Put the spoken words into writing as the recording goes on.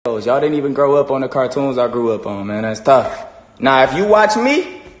Y'all didn't even grow up on the cartoons I grew up on, man. That's tough. Now, if you watch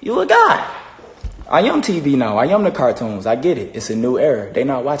me, you a guy. I am TV now. I am the cartoons. I get it. It's a new era. They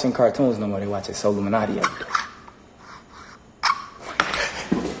not watching cartoons no more. They watching SOLLUMINATI every day.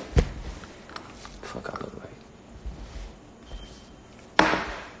 Fuck I look like.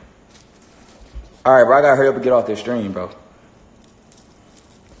 All right, bro. I gotta hurry up and get off this stream, bro.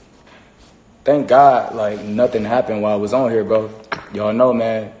 Thank God, like, nothing happened while I was on here, bro. Y'all know,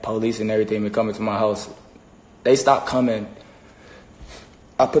 man, police and everything been coming to my house. They stopped coming.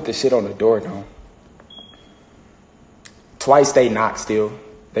 I put the shit on the door now. Twice they knocked still.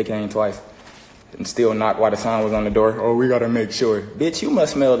 They came twice. And still knocked while the sign was on the door. Oh, we gotta make sure. Bitch, you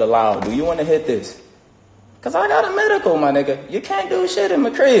must smell the loud. Do you wanna hit this? Cause I got a medical, my nigga. You can't do shit in my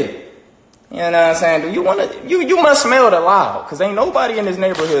crib. You know what I'm saying? Do you wanna, you must smell the loud. Cause ain't nobody in this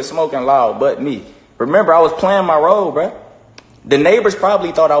neighborhood smoking loud but me. Remember, I was playing my role, bruh. The neighbors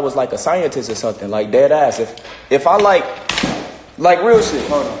probably thought I was like a scientist or something, like dead ass. If I like real shit,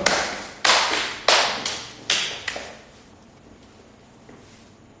 hold on.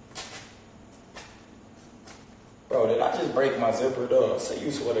 Bro, did I just break my zipper, dog? Say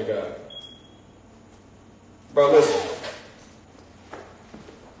you swear to God. Bro, listen.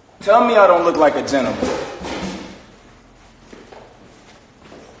 Tell me I don't look like a gentleman.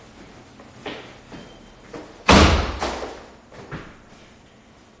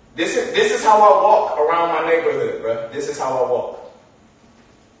 This is how I walk around my neighborhood, bro. This is how I walk.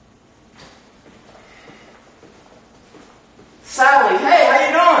 Sally, hey, how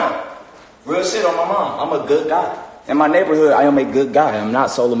you doing? Real shit on my mom. I'm a good guy. In my neighborhood, I am a good guy. I'm not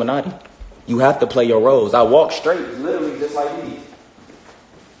SOLLUMINATI. You have to play your roles. I walk straight, literally just like these.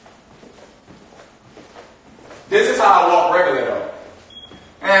 This is how I walk regular though.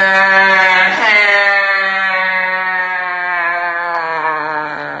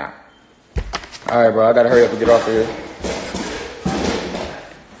 Alright, bro, I gotta hurry up and get off of here.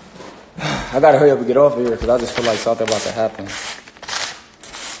 I gotta hurry up and get off of here because I just feel like something about to happen.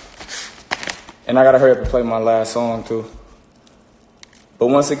 And I gotta hurry up and play my last song too. But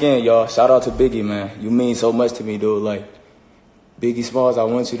once again, y'all, shout out to Biggie, man. You mean so much to me, dude. Like, Biggie Smalls, I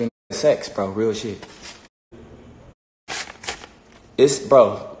want you to know sex, bro. Real shit.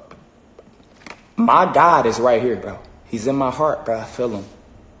 Bro, my God is right here, bro. He's in my heart, bro. I feel him.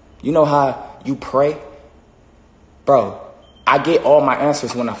 You know how you pray? Bro, I get all my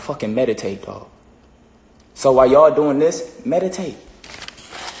answers when I fucking meditate, dog. So while y'all doing this, meditate.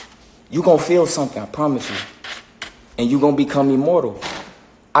 You gonna feel something, I promise you. And you gonna become immortal.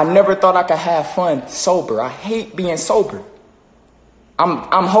 I never thought I could have fun sober. I hate being sober.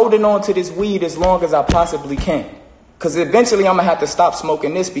 I'm holding on to this weed as long as I possibly can. Because eventually I'm going to have to stop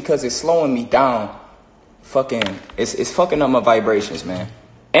smoking this because it's slowing me down. It's fucking up my vibrations, man.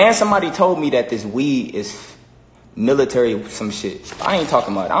 And somebody told me that this weed is military some shit. I ain't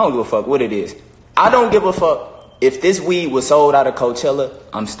talking about it. I don't give a fuck what it is. I don't give a fuck if this weed was sold out of Coachella.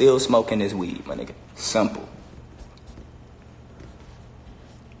 I'm still smoking this weed, my nigga. Simple.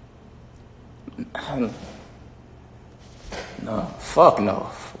 No, fuck no.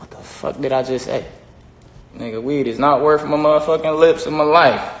 What the fuck did I just say? Nigga, weed is not worth my motherfucking lips in my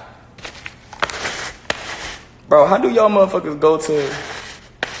life. Bro, how do y'all motherfuckers go to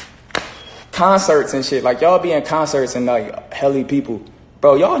concerts and shit? Like, y'all be in concerts and, like, helly people.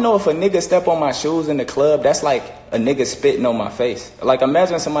 Bro, y'all know if a nigga step on my shoes in the club, that's like a nigga spitting on my face. Like,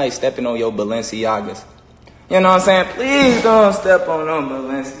 imagine somebody stepping on your Balenciagas. You know what I'm saying? Please don't step on them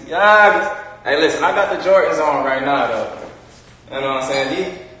Balenciagas. Hey, listen, I got the Jordans on right now, though. You know what I'm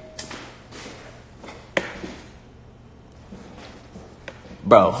saying?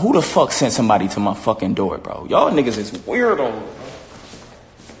 Bro, who the fuck sent somebody to my fucking door, bro? Y'all niggas is weirdo.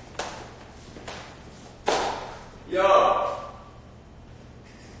 Yo.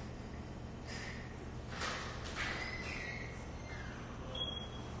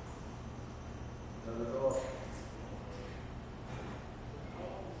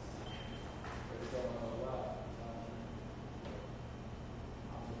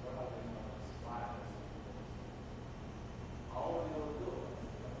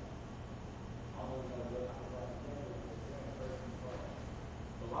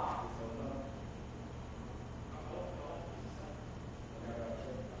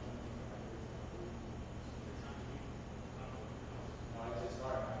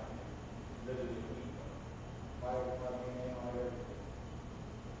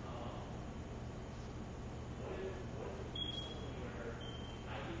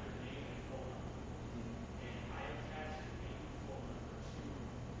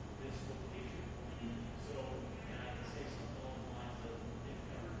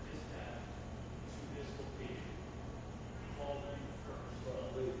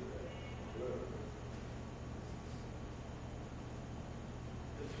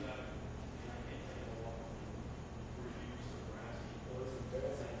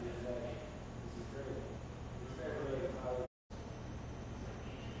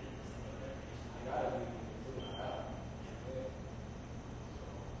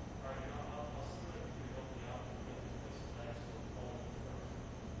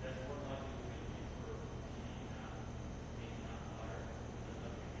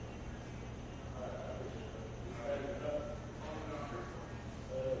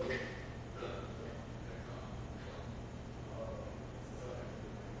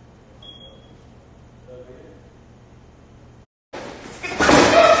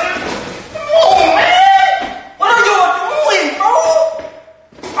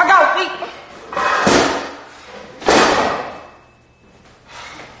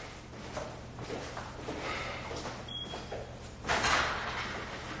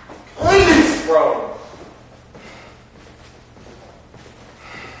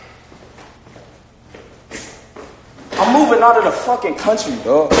 moving out of the fucking country,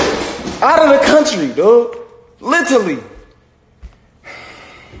 dog. Out of the country, dog. Literally.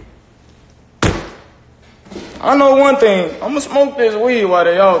 I know one thing. I'm gonna smoke this weed while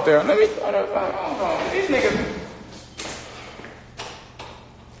they out there. Let me try to find. Hold on. These niggas.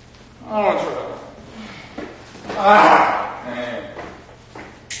 I don't try. Ah, man.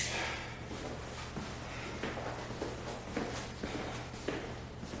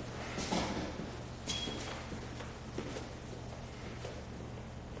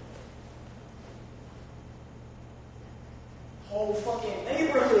 Whole fucking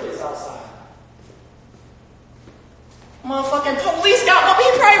neighborhood is outside. Motherfucking police got me.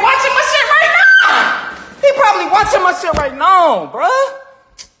 He probably watching my shit right now. He probably watching my shit right now, bruh.